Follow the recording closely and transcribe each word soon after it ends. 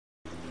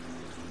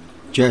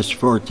Just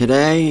for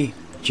today,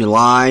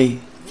 July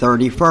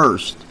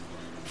 31st,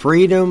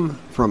 freedom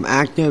from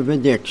active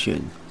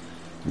addiction.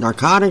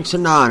 Narcotics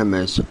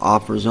Anonymous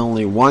offers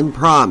only one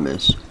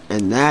promise,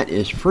 and that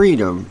is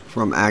freedom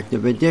from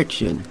active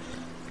addiction,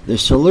 the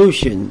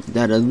solution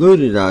that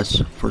eluded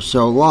us for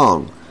so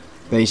long.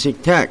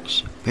 Basic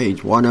text,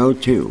 page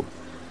 102.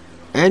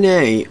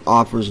 NA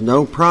offers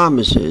no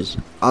promises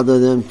other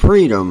than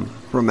freedom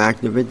from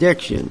active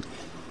addiction.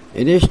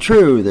 It is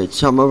true that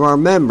some of our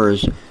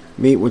members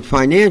meet with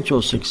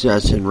financial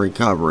success in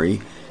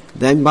recovery,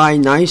 then buy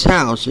nice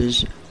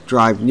houses,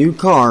 drive new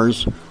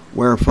cars,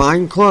 wear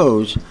fine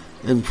clothes,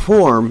 and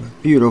form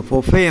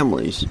beautiful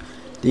families.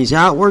 These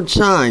outward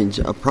signs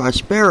of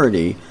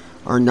prosperity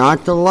are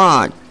not the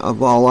lot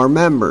of all our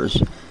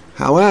members.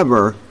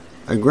 However,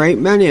 a great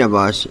many of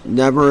us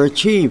never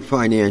achieve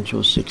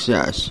financial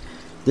success.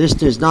 This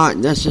does not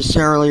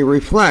necessarily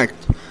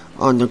reflect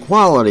on the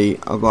quality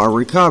of our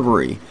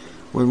recovery.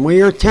 When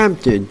we are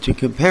tempted to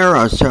compare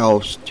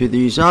ourselves to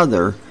these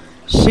other,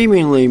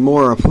 seemingly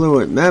more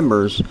affluent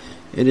members,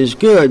 it is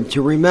good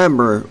to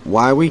remember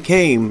why we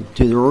came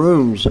to the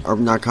rooms of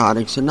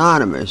Narcotics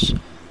Anonymous.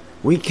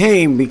 We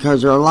came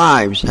because our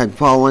lives had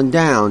fallen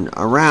down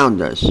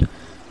around us.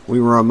 We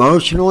were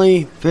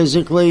emotionally,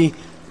 physically,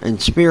 and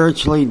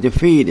spiritually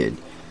defeated.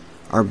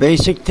 Our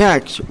basic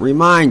text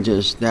reminds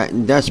us that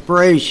in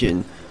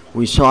desperation,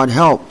 we sought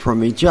help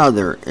from each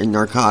other in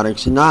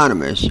Narcotics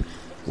Anonymous.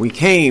 We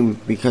came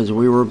because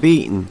we were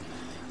beaten.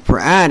 For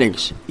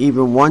addicts,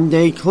 even one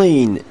day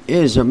clean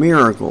is a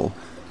miracle.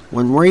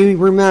 When we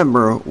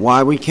remember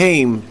why we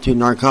came to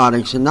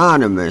Narcotics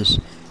Anonymous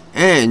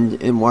and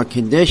in what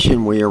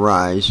condition we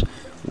arise,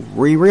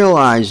 we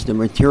realize the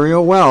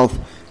material wealth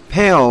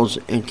pales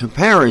in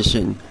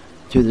comparison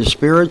to the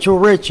spiritual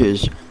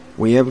riches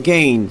we have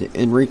gained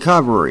in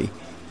recovery.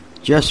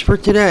 Just for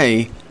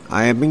today,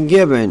 I have been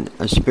given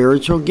a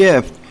spiritual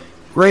gift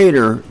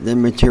greater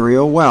than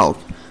material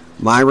wealth,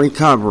 my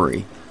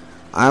recovery.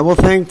 I will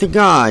thank the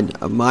God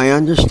of my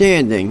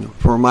understanding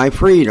for my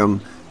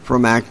freedom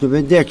from active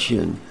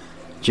addiction.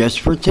 Just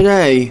for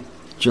today,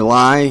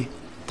 July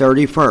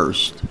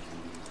 31st.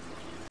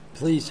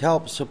 Please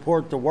help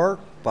support the work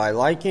by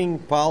liking,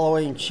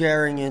 following,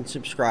 sharing, and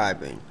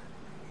subscribing.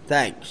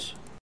 Thanks.